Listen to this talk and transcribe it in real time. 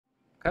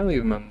kind of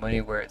leaving my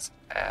money where it's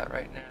at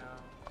right now.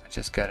 I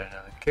just got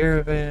another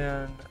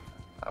caravan.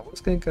 I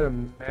was gonna go to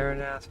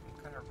Marinath.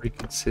 I'm kind of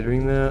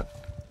reconsidering that.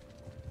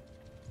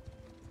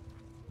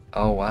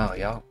 Oh wow,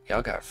 y'all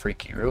got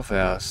freaky real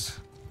fast.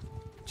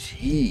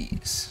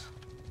 Jeez.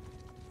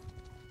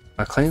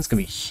 My clan's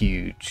gonna be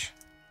huge.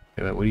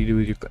 Okay, what do you do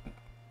with your clan?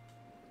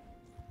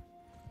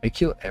 They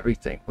kill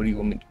everything. What do you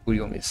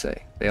want me to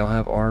say? They all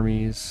have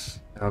armies.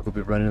 They all could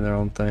be running their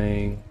own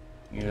thing.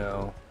 You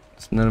know,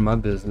 it's none of my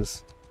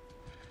business.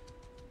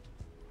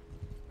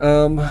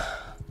 So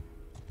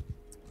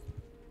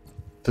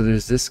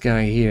there's this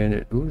guy here,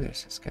 and ooh,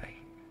 there's this guy.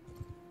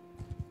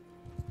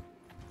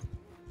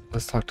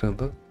 Let's talk to him,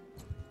 bud.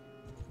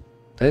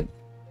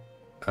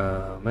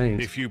 My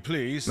name's, if you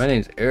please. My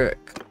name's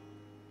Aeric.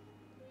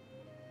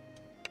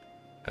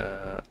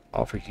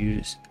 Offer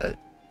you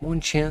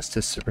one chance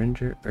to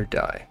surrender or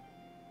die.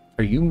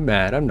 Are you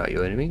mad? I'm not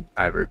your enemy.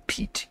 I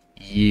repeat,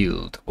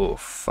 yield or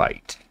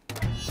fight.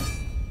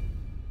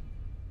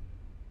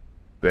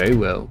 Very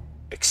well.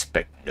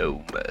 Expect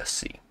no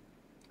mercy.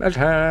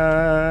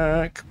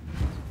 Attack!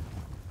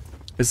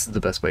 This is the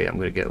best way I'm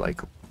gonna get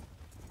like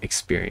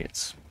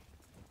experience.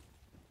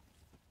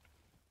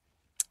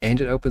 And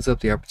it opens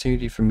up the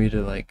opportunity for me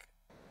to, like,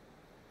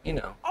 you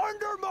know,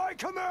 Under my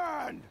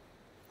command!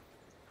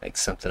 make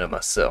something of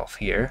myself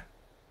here.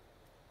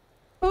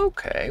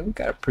 Okay, we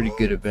got a pretty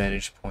good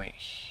advantage point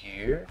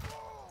here.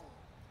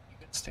 You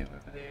can stay over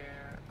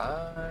there.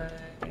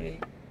 I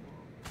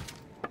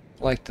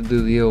like to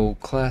do the old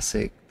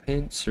classic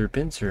pincer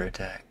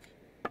attack.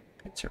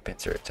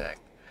 Pincer attack.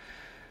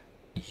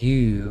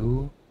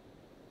 You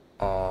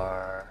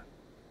are...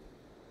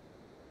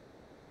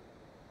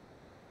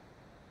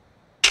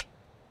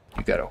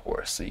 You got a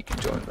horse, so you can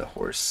join the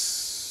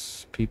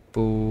horse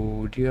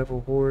people. Do you have a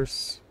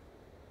horse?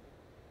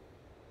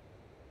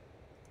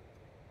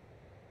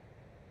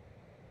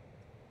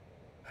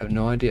 I have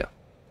no idea.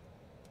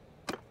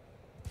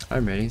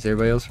 I'm ready. Is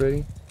everybody else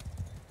ready?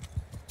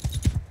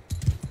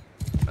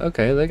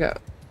 Okay, they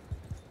got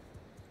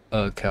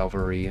a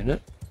cavalry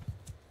unit.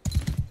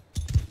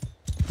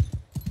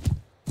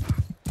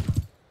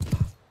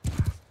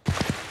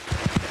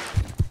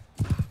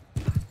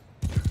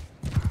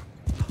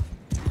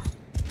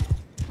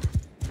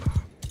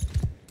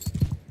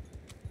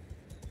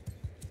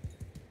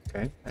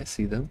 Okay, I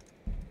see them.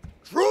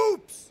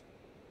 Troops!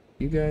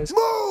 You guys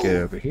Move! get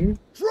over here.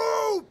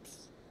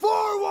 Troops!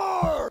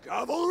 Forward!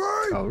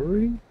 Cavalry!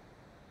 Cavalry.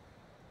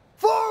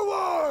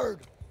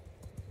 Forward!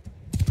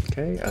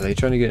 Okay, are they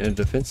trying to get in a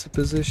defensive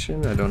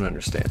position? I don't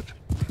understand.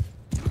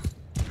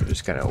 They're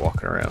just kind of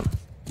walking around.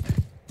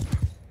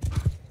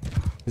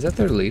 Is that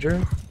their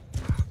leader?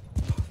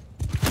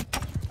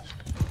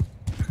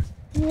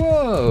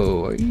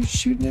 Whoa, are you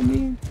shooting at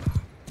me?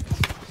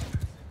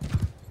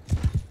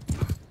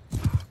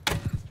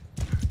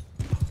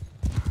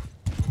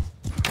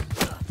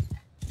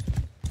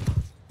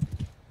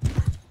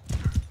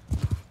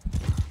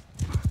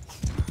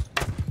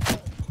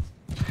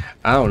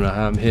 I don't know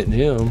how I'm hitting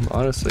him,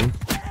 honestly.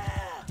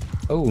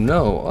 Oh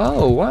no,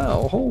 oh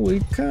wow, holy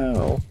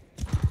cow.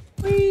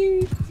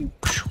 Whee.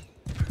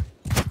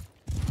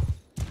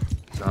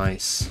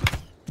 Nice.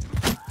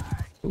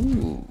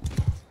 Ooh.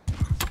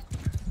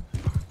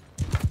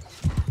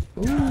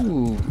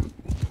 Ooh.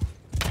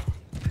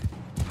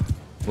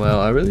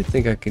 Well, I really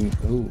think I can.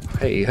 Ooh,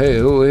 hey,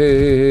 hey, oh,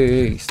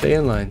 hey, stay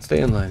in line,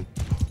 stay in line.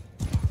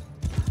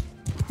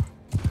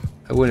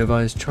 I wouldn't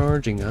advise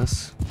charging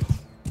us,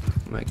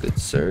 my good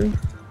sir.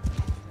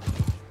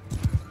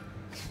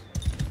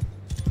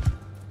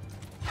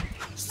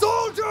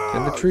 Soldiers!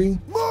 Infantry,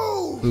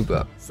 Move! move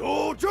up.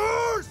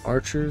 Soldiers!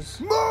 Archers,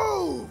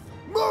 Move!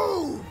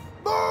 Move!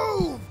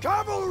 Move!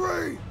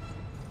 Cavalry!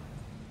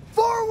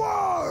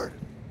 Forward!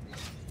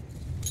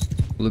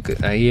 look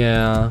at,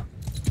 yeah.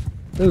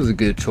 That was a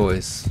good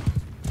choice.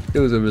 It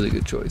was a really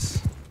good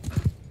choice.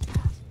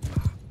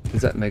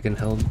 Is that Megan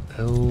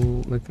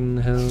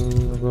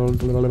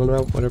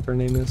whatever her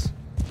name is?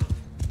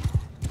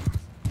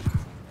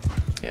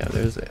 Yeah,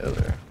 there's the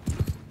other.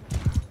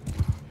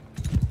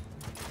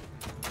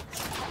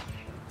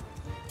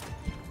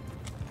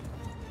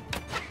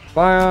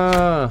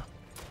 Fire!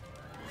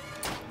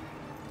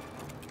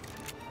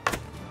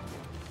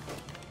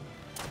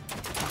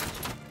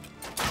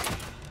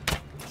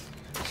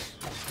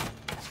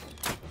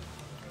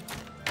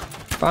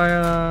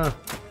 Fire!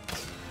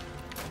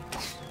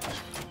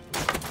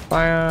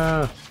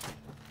 Fire!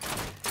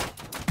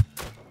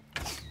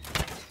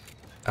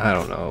 I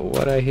don't know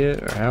what I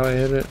hit or how I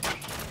hit it.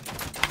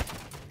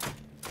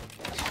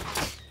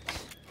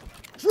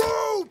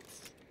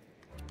 Troops!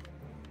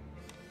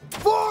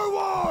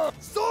 Forward!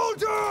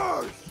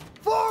 Soldiers!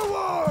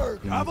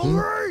 Forward!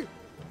 Cavalry!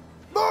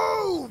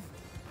 Move!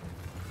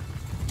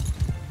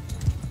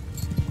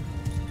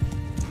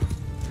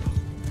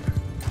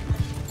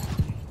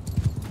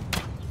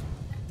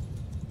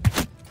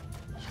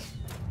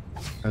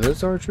 Are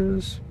those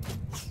archers?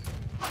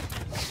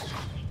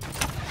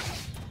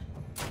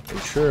 They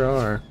sure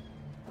are.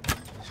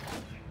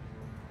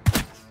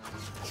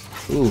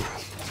 Ooh,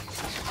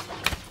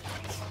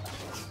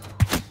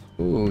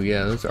 Ooh,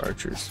 yeah, those are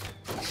archers.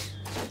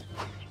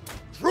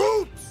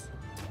 Troops!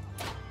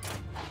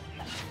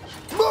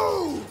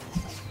 Move!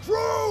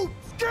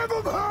 Troops! Give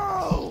them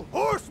hell!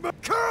 Horsemen,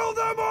 kill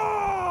them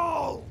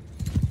all!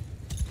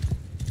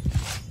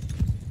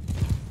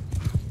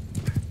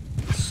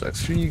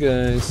 Sucks for you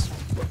guys.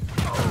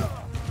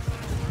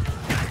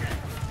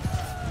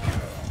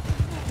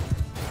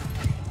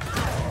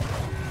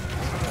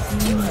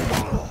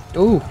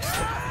 Oh!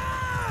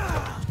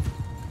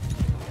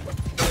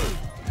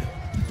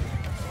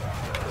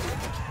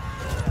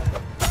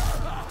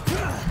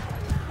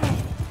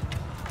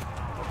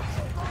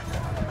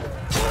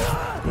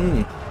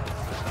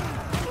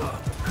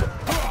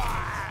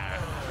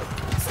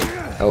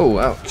 Oh,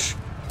 ouch.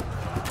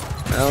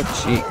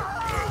 Ouchie.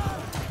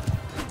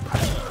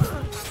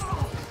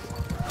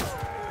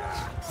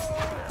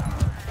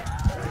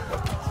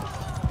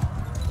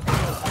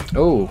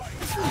 Oh.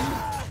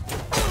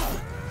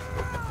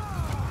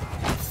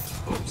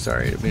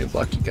 Sorry, I didn't mean to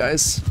block you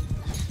guys.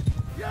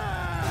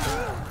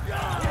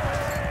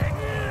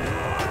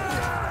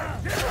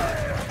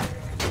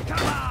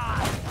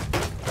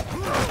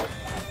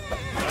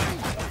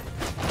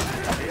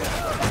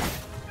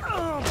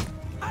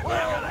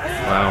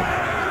 Wow.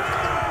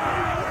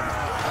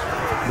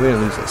 We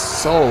didn't lose a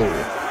soul.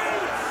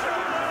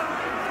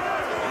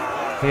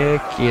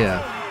 Heck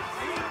yeah.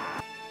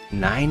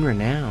 9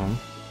 renown.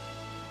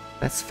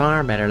 That's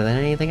far better than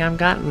anything I've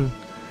gotten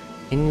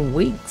in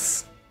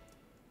weeks.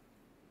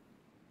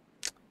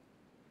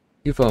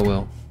 You fought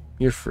well.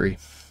 You're free.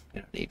 I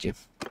don't need you.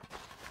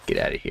 Get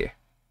out of here.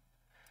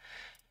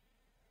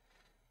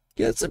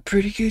 Got some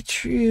pretty good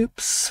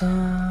troops.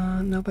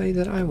 Nobody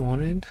that I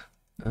wanted.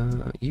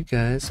 You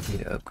guys need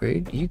to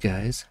upgrade. You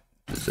guys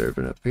deserve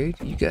an upgrade.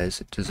 You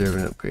guys deserve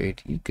an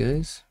upgrade. You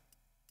guys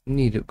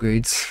need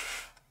upgrades.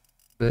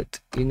 But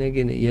you're not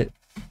getting it yet.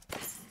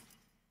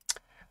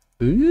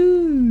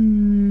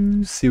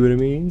 Ooh, see what I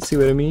mean? See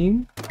what I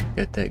mean?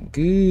 Got that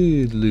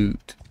good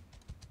loot.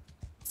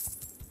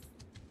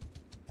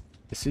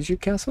 This is your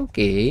castle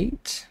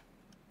gate.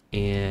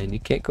 And you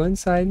can't go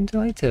inside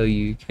until I tell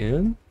you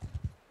can.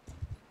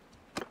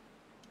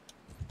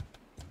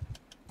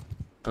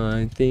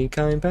 I think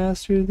I'm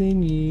faster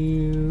than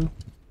you.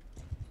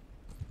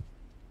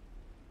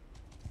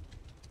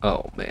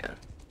 Oh man.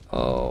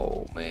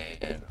 Oh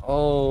man.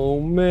 Oh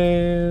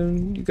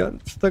man. You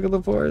got stuck in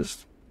the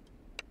forest.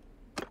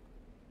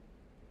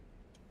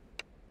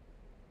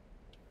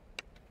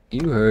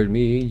 You heard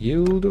me.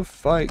 Yield a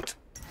fight.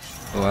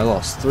 Oh, I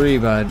lost 3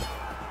 by an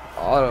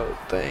auto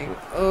thing.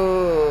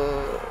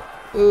 Oh.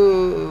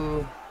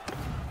 Oh.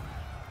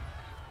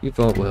 You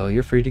fought well.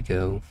 You're free to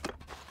go.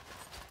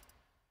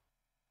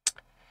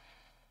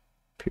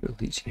 Imperial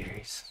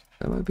Legionaries.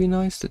 That might be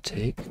nice to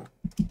take.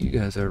 You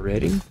guys are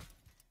ready.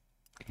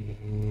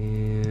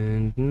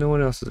 And no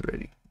one else is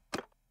ready.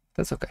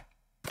 That's okay.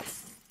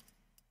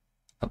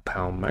 A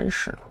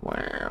Palmation.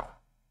 Wow.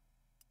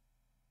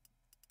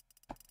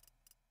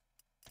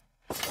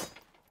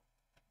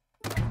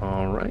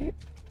 Alright.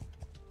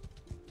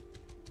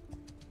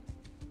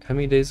 How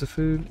many days of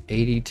food?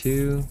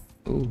 82.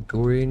 Oh,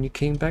 Dorian, you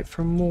came back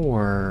for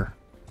more.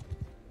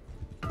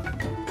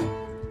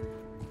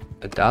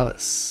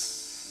 Adalis.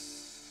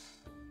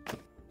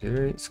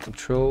 Endurance,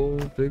 control,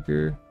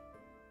 vigor.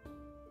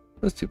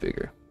 Let's do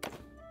bigger.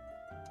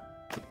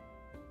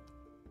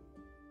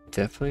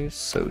 Definitely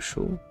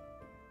social.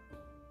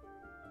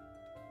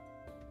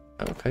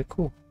 Okay,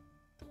 cool.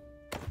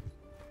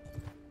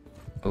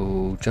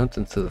 Oh, jumped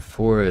into the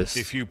forest.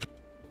 If you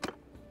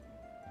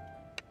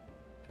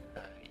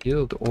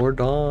Yield or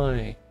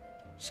die.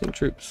 Send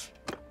troops.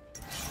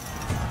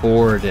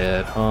 4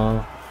 dead,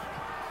 huh?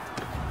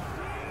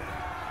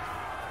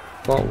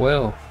 Fought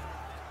well.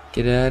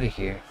 Get out of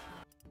here.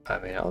 I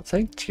mean, I'll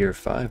take tier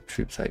 5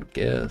 troops, I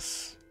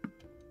guess.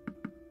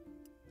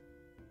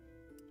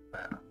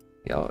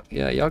 Y'all,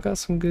 yeah, y'all got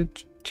some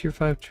good tier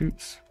 5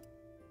 troops.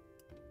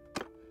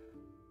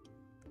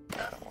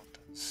 I don't want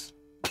those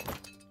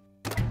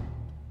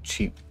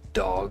cheap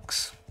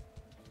dogs.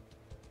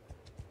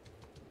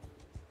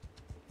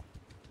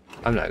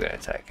 I'm not gonna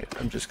attack it.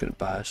 I'm just gonna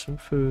buy some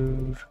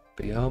food.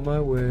 Be on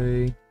my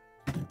way.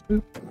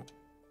 Boop.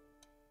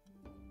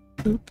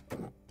 Boop.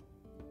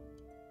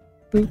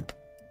 Boop.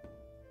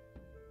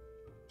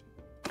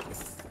 How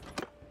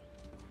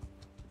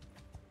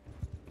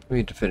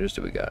many defenders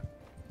do we got?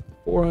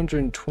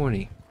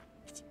 420.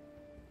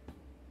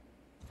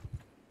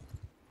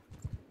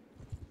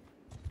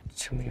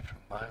 Too many for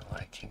my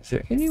liking. Is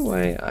there any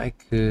way I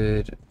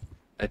could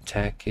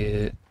attack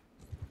it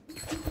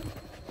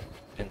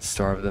and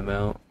starve them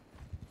out?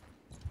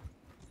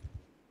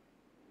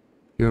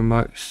 Your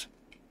remarks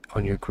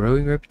on your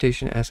growing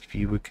reputation ask if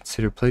you would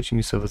consider pledging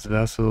yourself as a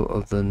vassal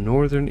of the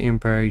Northern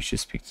Empire. You should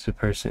speak to the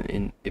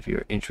person if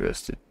you're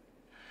interested.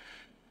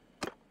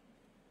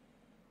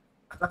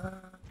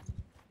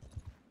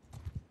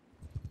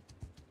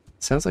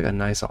 Sounds like a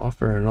nice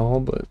offer and all,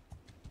 but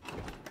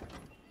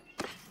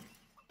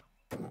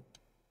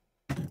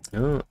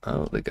no, I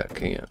don't think I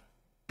can.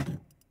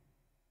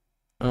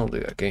 I don't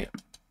think I can.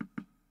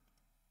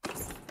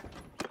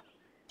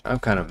 I'm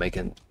kind of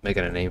making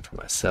a name for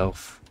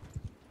myself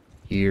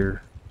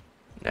here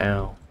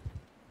now.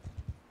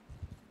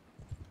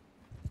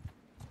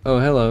 Oh,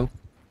 hello.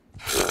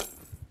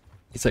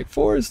 He's like,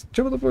 forest,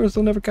 jump in the forest,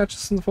 they'll never catch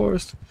us in the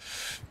forest.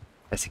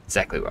 That's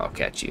exactly where I'll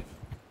catch you.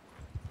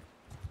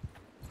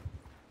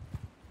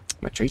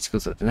 My trait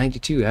skill's up to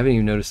 92. I haven't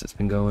even noticed it's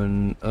been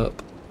going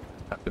up.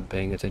 Not been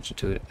paying attention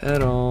to it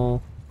at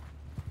all.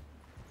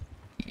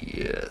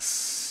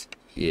 Yes.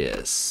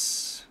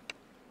 Yes.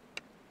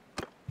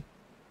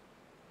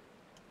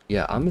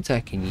 Yeah, I'm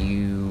attacking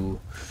you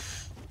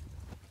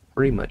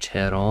pretty much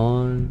head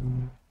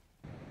on.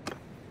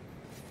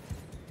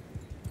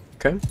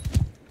 Okay.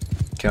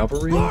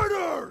 Cavalry.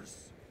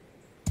 Orders!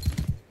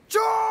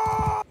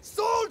 Charge!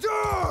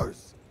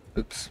 Soldiers!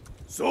 Oops.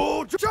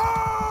 Soldiers!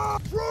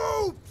 Charge!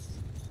 Troops!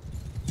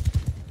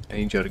 I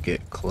need y'all to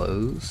get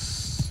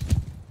close.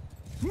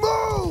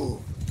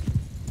 Move!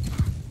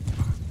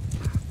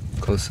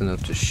 Close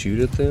enough to shoot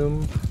at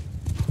them.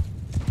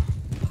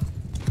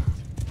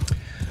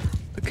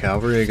 The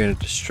cavalry are going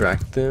to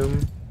distract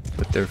them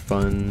with their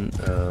fun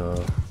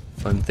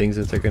things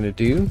that they're going to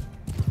do.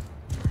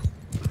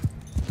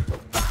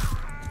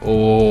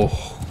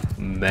 Oh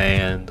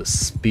man, the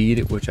speed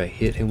at which I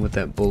hit him with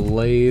that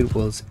blade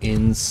was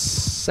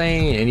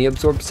insane, and he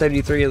absorbed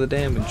 73 of the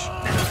damage.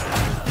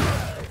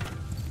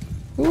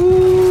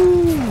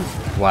 Ooh!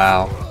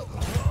 Wow.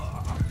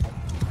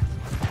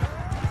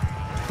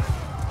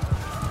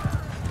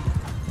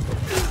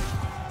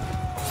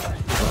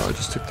 Oh, I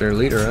just took their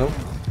leader out.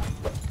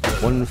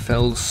 One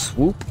fell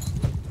swoop.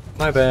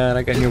 My bad,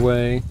 I got in your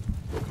way.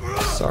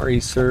 Sorry,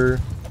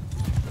 sir.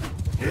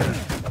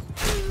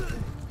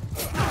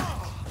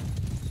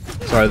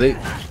 Sorry, they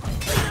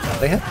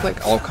have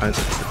like all kinds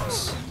of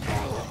troops,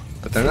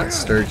 but they're not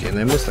Sturgian.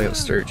 They mostly have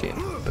Sturgian,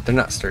 but they're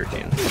not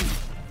Sturgian.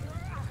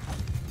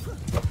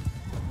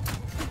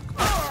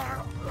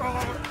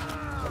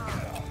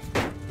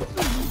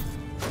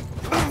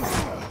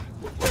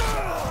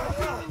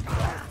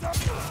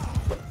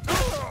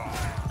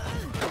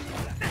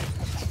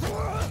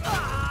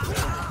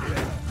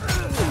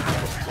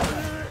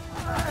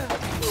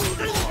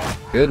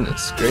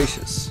 Goodness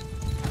gracious.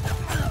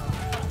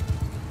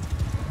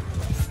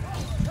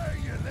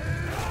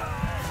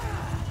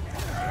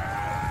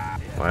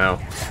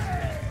 Wow.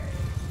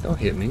 Don't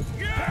hit me.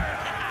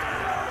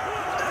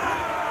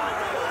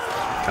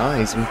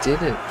 Guys, we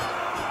did it.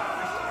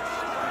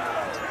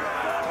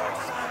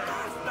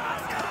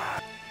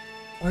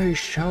 We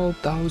showed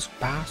those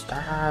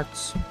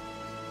bastards.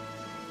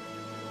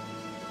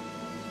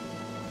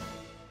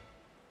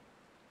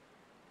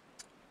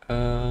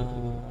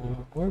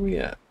 Where are we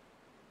at?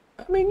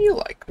 I mean, you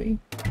like me,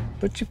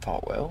 but you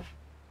fought well.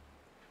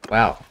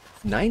 Wow,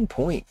 9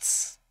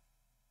 points.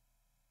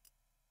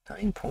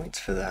 9 points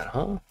for that,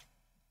 huh?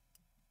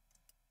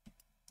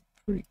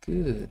 Pretty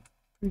good.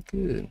 Pretty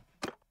good.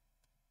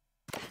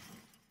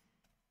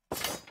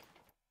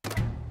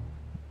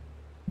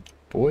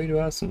 Boy, do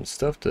I have some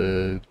stuff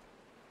to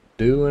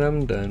do when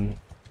I'm done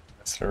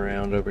messing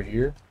around over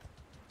here.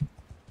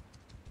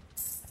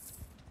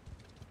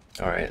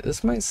 Alright,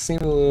 this might seem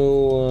a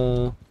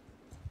little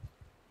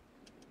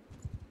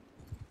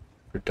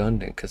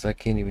redundant because I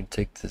can't even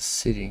take this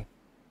city.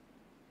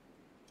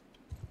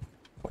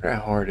 I wonder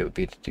how hard it would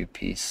be to do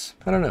peace.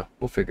 I don't know.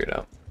 We'll figure it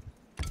out.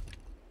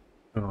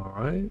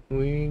 Alright,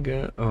 we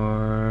got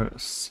our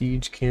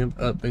siege camp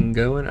up and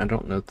going. I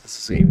don't know if this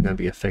is even going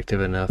to be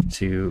effective enough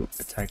to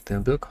attack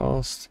them. Build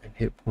cost and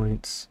hit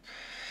points.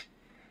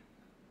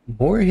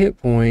 More hit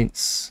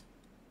points.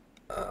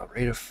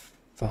 Rate of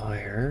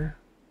fire.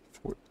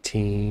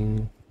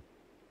 14.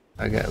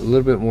 I got a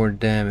little bit more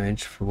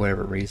damage for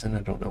whatever reason. I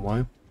don't know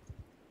why.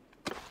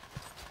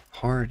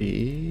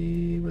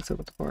 Party. What's up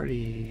with the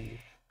party?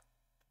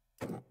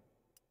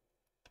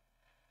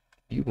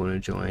 You want to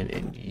join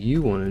and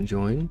you want to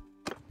join.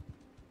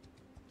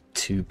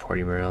 2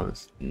 party morale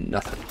is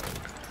nothing.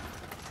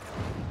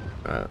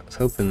 I was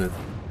hoping that.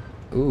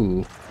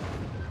 Ooh.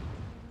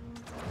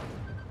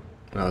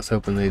 I was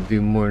hoping they'd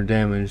do more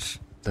damage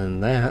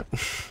than that.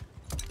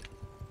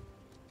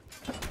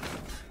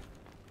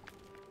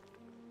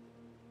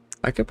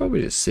 I could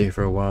probably just stay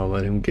for a while,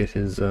 let him get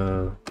his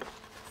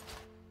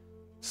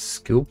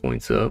skill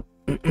points up.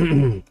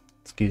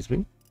 Excuse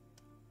me.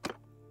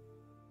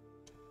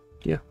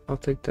 Yeah, I'll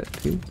take that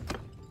too.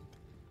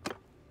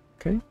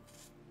 Okay.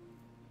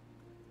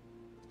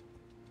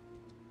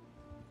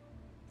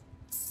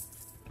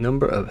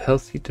 Number of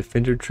healthy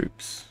defender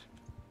troops.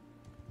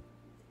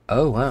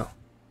 Oh wow.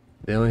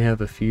 They only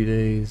have a few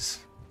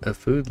days of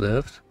food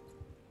left.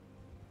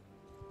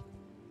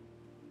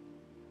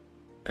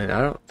 And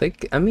I don't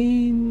think, I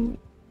mean,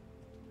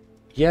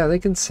 yeah, they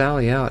can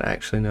sally out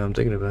actually now I'm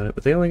thinking about it,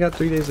 but they only got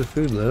 3 days of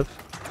food left.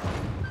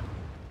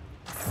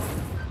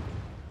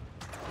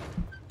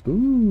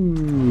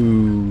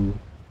 Ooh.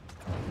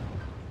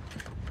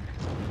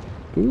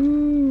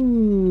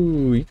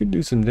 Ooh, you could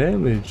do some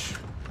damage.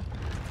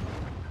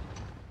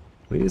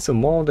 We did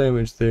some wall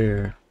damage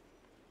there.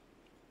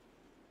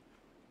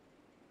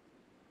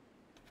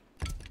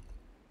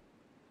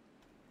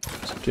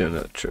 get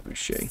another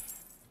trebuchet.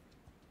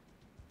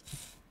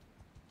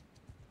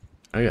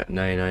 I got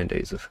 99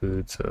 days of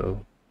food,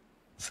 so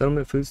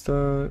settlement food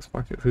stocks,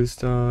 market food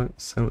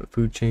stocks, settlement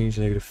food change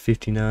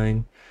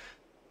 -59.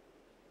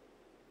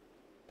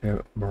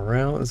 Their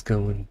morale is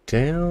going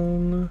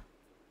down.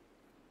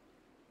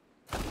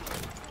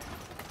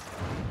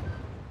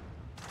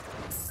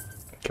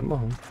 Come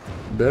on,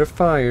 better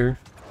fire.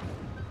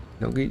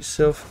 Don't get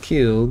yourself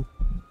killed.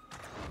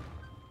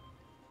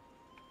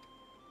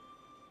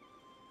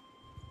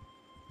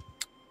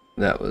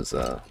 That was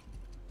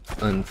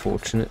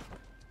unfortunate.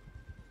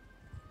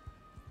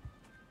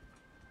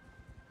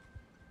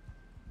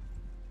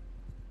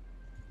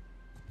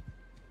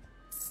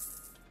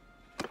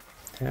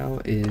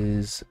 How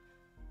is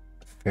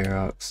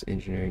Ferox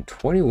engineering?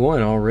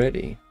 21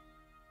 already.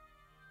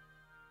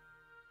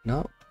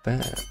 Not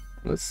bad.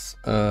 Let's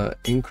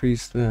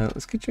increase that.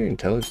 Let's get your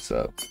intelligence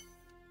up.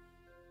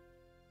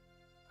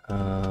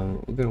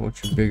 We're gonna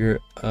want your bigger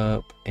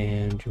up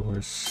and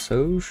your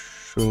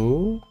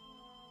social.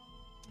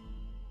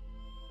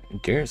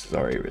 Endurance is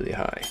already really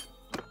high.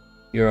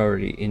 You're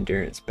already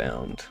endurance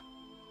bound.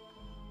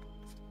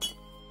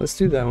 Let's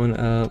do that one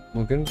up.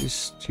 We're gonna do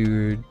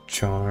steward,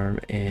 charm,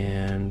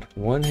 and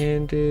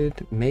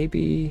one-handed.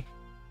 Maybe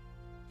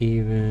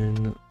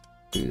even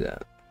do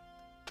that.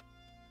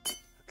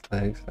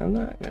 Athletics. I'm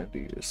not gonna do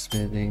your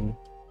smithing.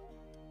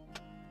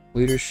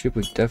 Leadership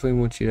we definitely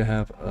want you to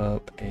have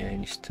up,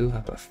 and you still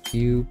have a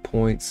few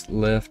points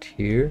left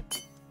here.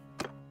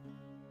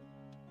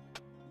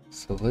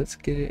 So let's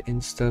get it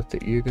in stuff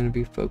that you're gonna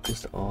be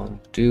focused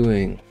on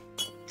doing.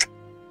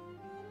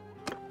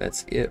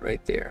 That's it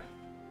right there.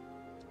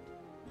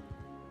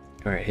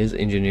 Alright, his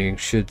engineering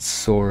should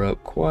soar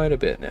up quite a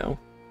bit now.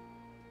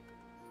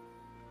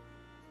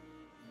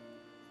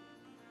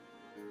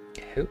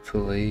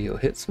 Hopefully you'll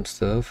hit some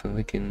stuff and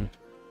we can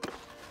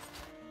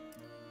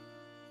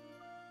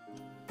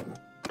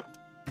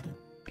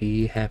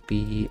be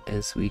happy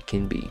as we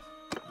can be.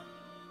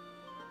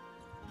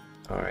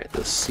 Alright,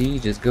 the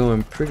siege is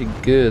going pretty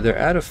good. They're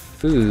out of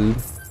food.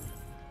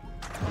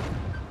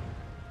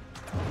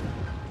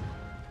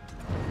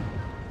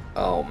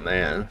 Oh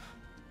man.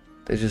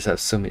 They just have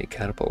so many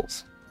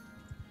catapults.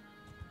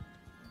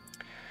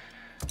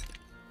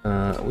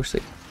 I wish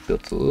they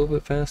built a little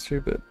bit faster,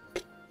 but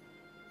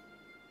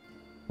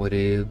what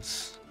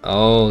ifs?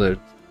 Oh, they're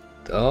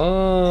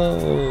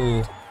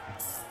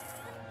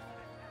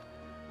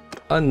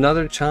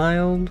another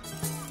child.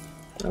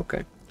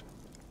 Okay.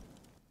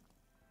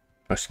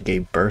 I should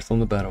gave birth on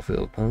the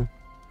battlefield, huh?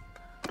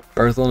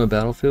 Birth on the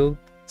battlefield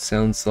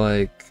sounds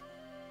like.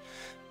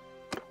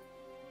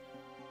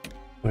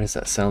 What does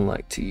that sound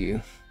like to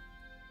you?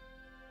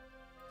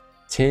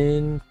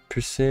 10%.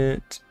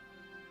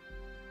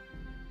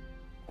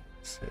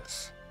 What's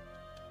this?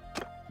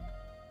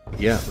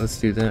 Yeah, let's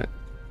do that.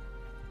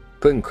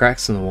 Putting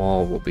cracks in the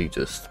wall will be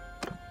just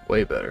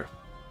way better.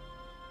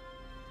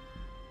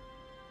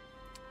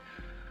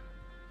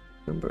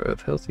 Number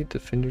of healthy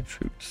defender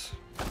troops.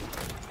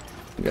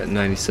 We got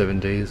 97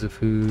 days of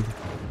food.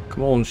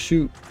 Come on,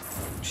 shoot.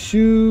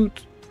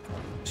 Shoot.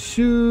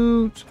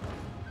 Shoot.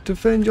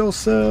 Defend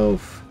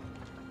yourself.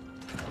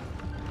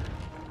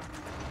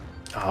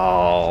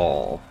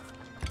 Oh.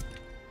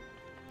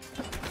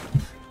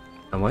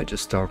 I might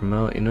just starve him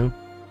out, you know?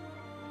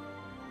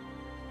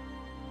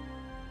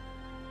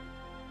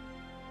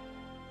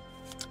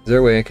 Is there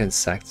a way I can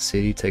sack the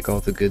city, take all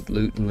the good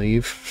loot, and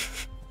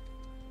leave?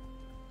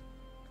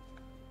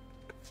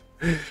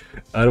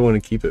 I don't want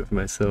to keep it for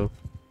myself.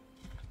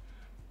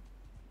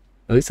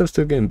 At least I'm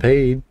still getting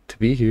paid to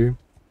be here,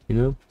 you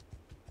know?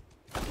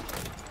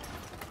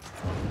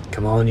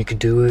 Come on, you can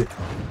do it.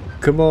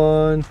 Come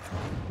on.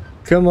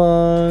 Come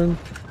on.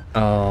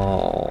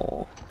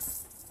 Oh.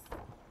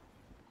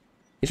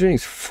 His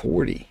rating's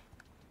 40.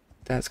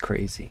 That's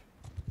crazy.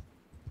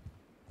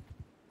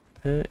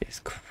 That is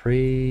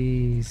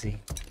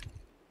crazy.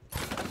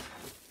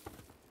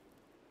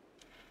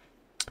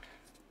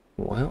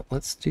 Well,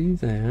 let's do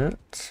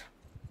that.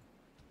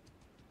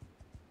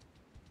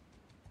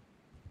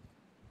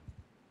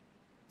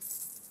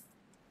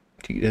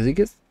 Does he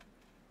get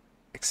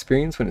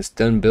experience when it's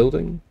done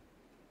building?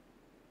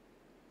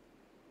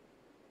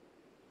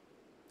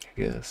 I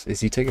guess.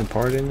 Is he taking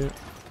part in it?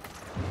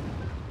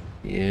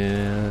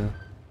 Yeah.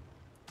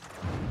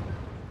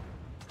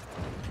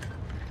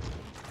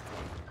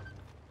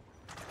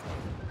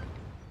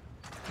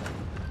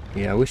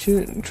 Yeah, we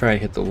shouldn't try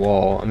and hit the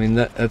wall. I mean,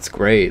 that's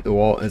great. The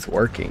wall is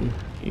working.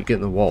 You're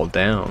getting the wall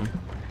down.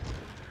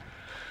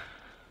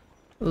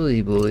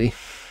 Oy boy.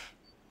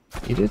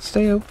 You did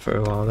stay up for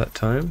a while that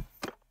time.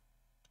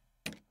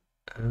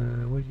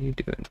 What are you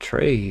doing?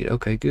 Trade.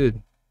 Okay,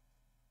 good.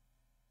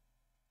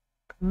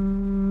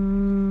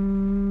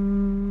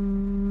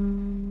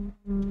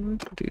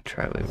 Do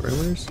traveling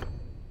rumors.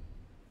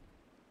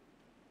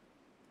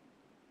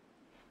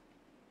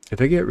 If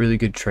I get really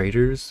good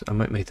traders, I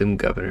might make them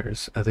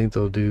governors. I think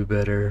they'll do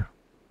better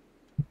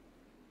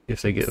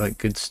if they get like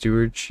good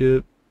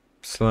stewardship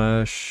 /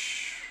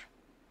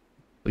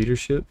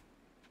 leadership.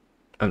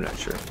 I'm not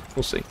sure.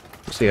 We'll see.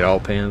 We'll see how it all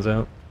pans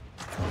out.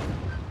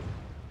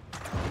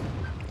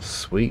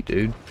 Sweet,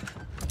 dude.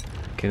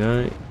 Can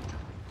I?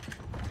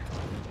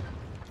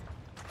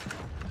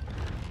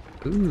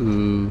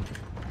 Ooh.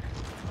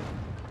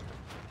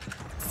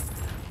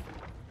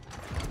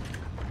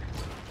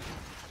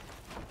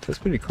 That's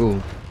pretty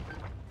cool.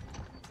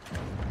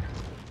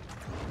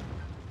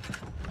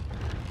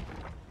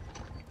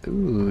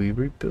 Ooh, you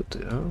rebuilt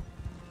it, huh?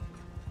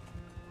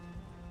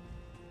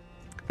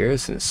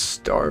 Garrison is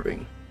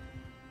starving.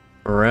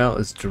 Morale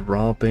is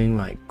dropping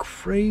like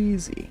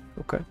crazy.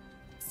 Okay.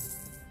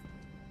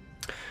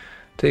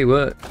 Tell you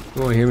what,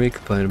 you won't hear me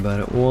complain about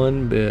it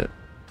one bit.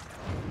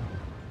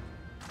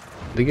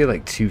 They get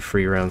like 2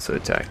 free rounds to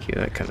attack you.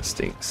 That kind of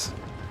stinks.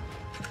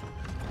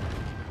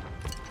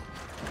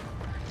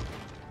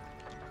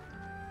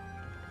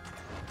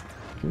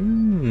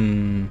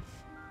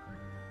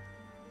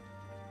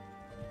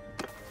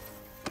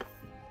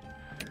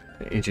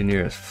 The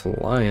engineer is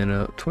flying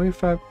up.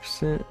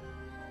 25%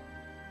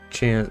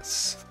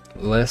 chance,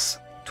 less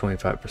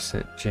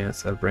 25%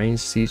 chance of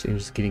ranged siege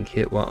engines getting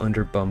hit while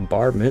under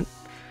bombardment.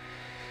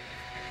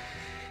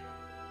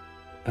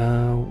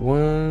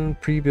 1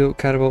 pre-built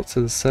catapult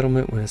to the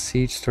settlement when a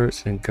siege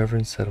starts in a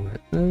governed settlement.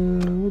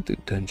 We'll do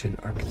dungeon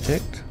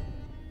architect.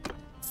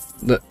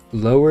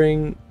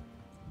 Lowering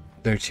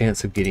their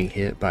chance of getting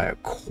hit by a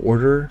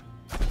quarter.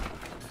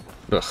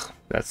 Ugh,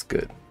 that's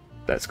good.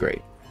 That's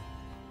great.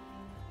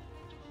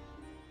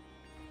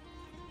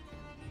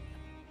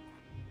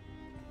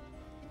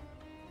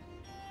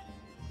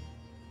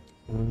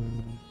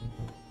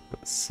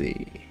 Let's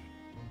see.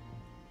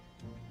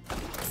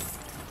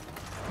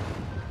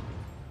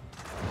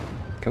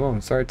 Come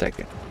on, start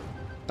attacking.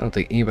 I don't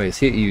think anybody's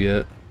hit you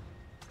yet.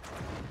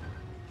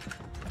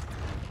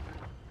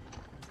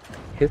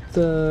 Hit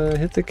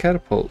the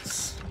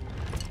catapults.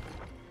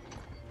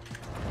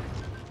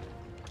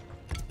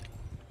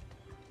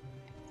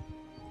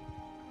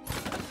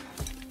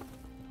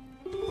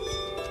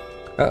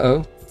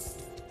 Uh-oh.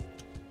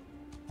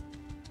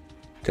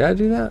 Did I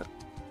do that?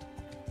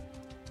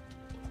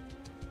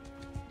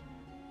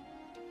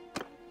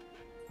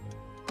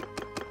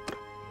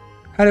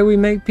 How did we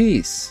make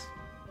peace?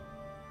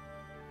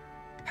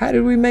 How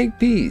did we make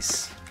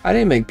peace? I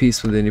didn't make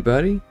peace with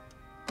anybody.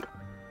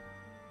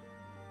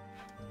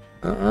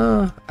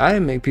 I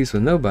didn't make peace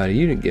with nobody.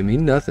 You didn't give me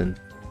nothing.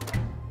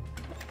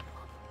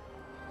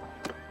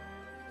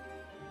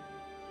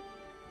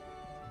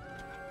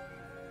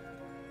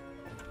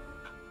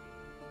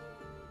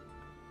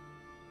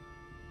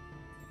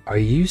 Are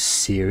you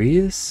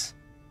serious?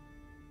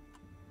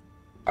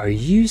 Are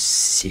you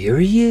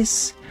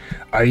serious?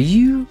 Are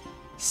you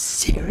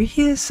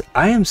serious?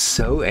 I am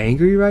so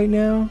angry right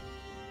now.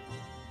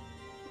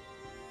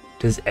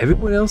 Does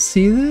everyone else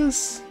see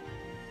this?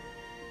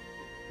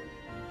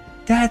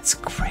 That's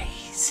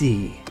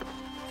crazy.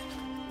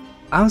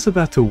 I was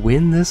about to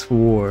win this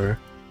war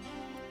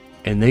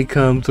and they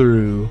come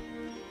through.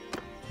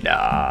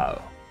 Nah,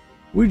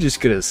 we're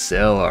just gonna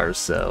sell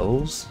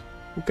ourselves.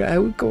 Okay,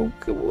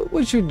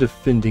 what's your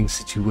defending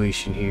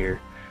situation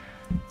here?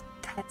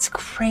 That's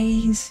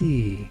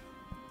crazy.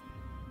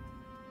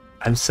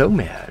 I'm so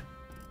mad.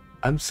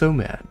 I'm so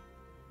mad.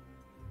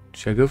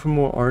 Should I go for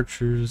more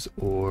archers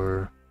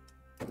or...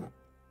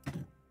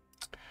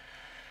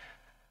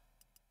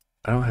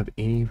 I don't have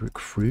any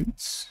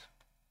recruits.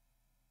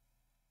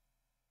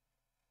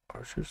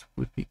 Archers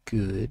would be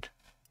good.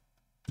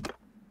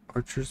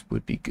 Archers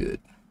would be good.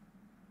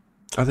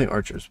 I think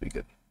archers would be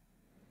good.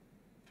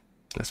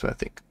 That's what I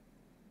think.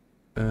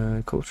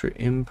 Culture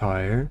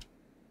Empire.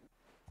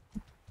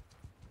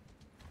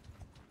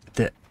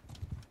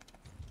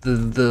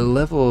 The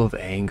level of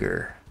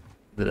anger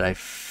that I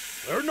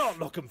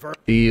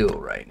feel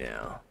right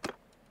now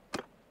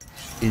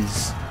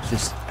is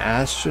just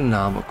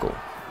astronomical.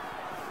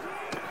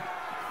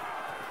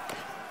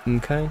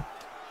 Okay?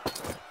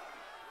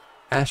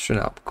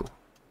 Astronomical.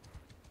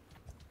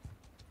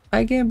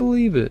 I can't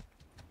believe it.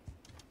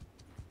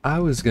 I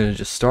was gonna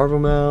just starve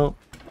them out,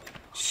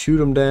 shoot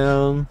them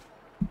down.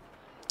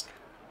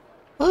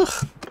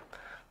 Ugh.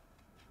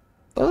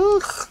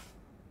 Ugh.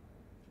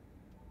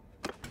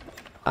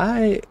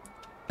 I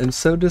am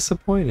so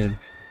disappointed.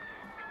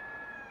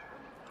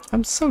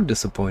 I'm so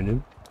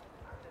disappointed.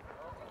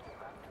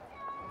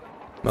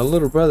 My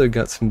little brother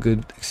got some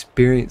good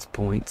experience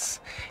points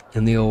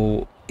in the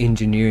old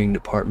engineering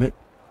department,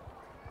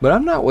 but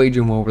I'm not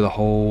waging war over the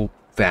whole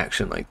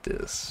faction like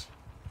this.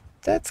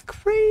 That's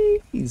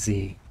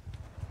crazy.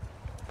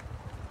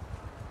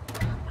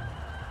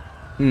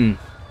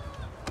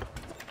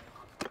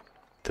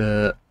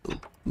 The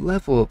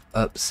level of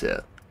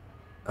upset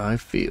I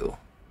feel.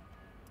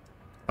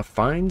 A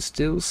fine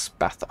steel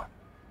spatha.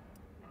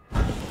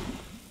 I'm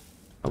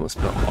gonna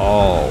spell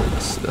all the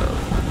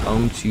stuff.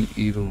 Don't you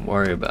even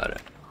worry about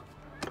it.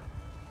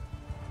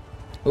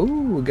 Oh,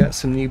 we got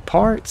some new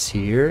parts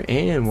here,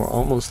 and we're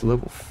almost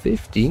level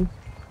 50.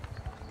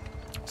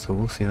 So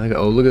we'll see.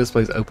 Oh, look at this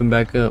place open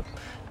back up.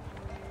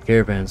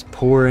 Caravans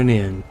pouring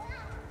in.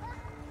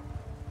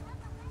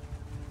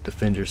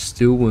 defender's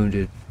still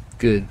wounded.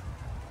 Good.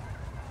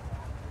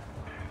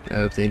 I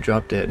hope they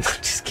drop dead. I'm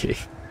just kidding.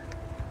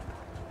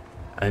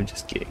 I'm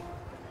just kidding.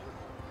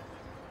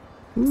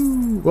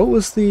 Ooh, what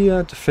was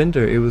the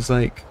defender? It was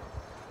like...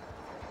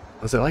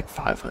 Was it like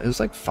 500? It was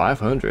like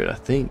 500, I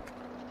think.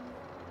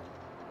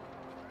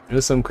 It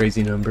was some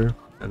crazy number.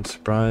 I'm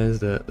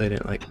surprised that they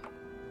didn't like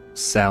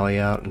sally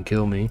out and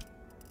kill me.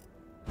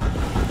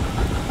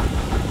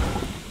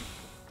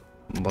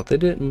 But they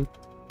didn't.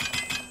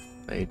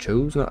 They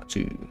chose not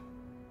to.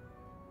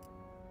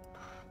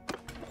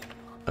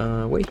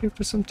 Wait here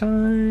for some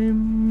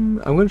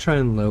time. I'm gonna try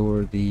and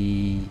lower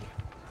the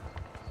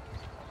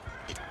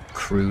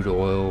crude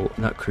oil.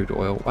 Not crude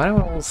oil. Why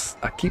do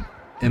I keep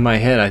in my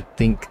head? I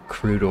think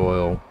crude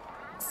oil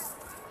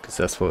because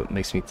that's what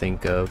makes me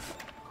think of.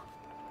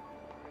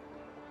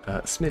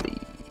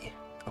 Smithy.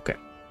 Okay.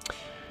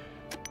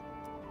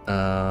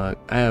 I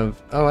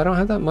have. Oh, I don't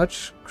have that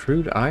much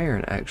crude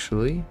iron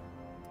actually.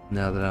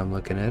 Now that I'm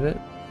looking at it,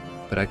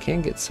 but I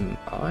can get some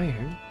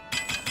iron.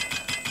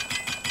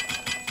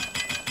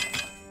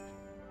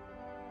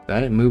 I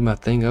didn't move my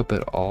thing up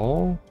at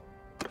all.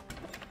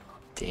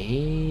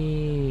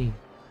 Dang.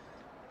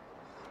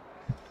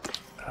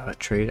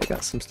 Trade. I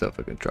got some stuff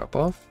I can drop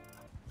off.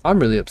 I'm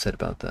really upset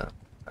about that.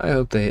 I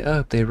hope they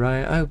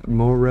riot. I hope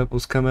more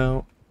rebels come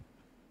out.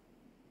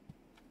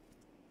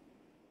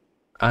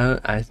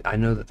 I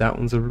know that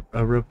one's a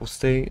rebel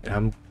state. And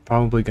I'm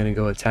probably gonna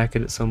go attack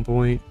it at some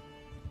point.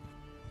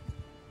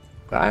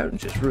 But I'm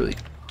just really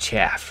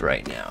chaffed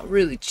right now.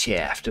 Really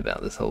chaffed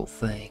about this whole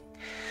thing.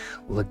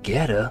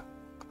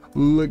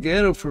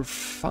 Legetta for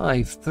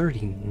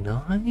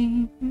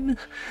 539.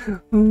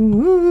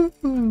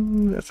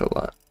 Ooh, that's a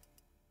lot.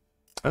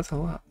 That's a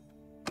lot.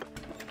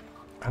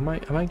 I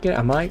might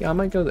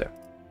go there.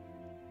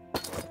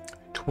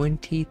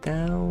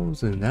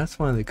 20,000. That's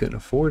why they couldn't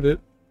afford it.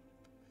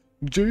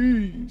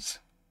 Jeez.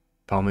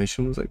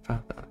 Palmation was like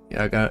 5,000.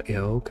 Yeah, I got it. Yeah,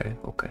 okay.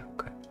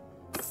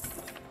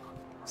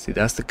 See,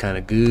 that's the kind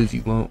of goods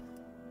you want.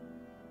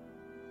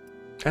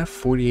 I have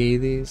 48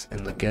 of these,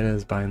 and Legetta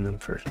is buying them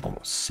for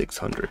almost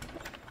 600.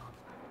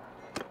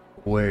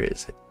 Where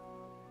is it?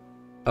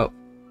 Oh,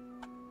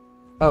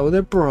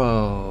 they're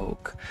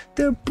broke.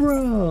 They're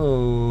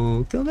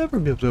broke. They'll never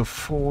be able to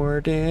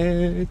afford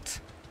it.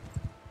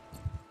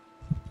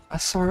 I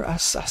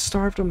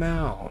starved them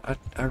out.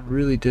 I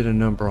really did a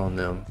number on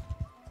them.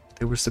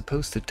 They were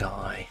supposed to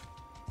die.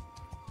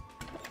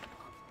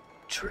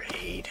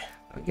 Trade.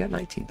 We got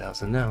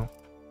 19,000 now.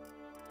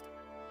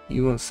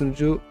 You want some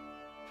jewelry?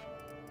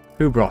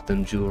 Who brought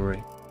them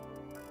jewelry?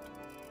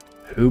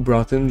 Who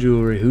brought them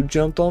jewelry? Who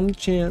jumped on the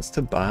chance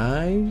to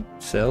buy,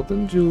 sell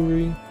them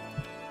jewelry?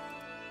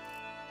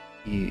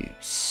 You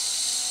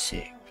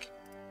sick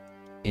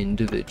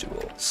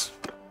individuals.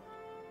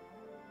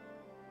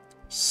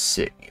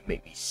 Sick. You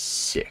make me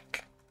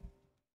sick.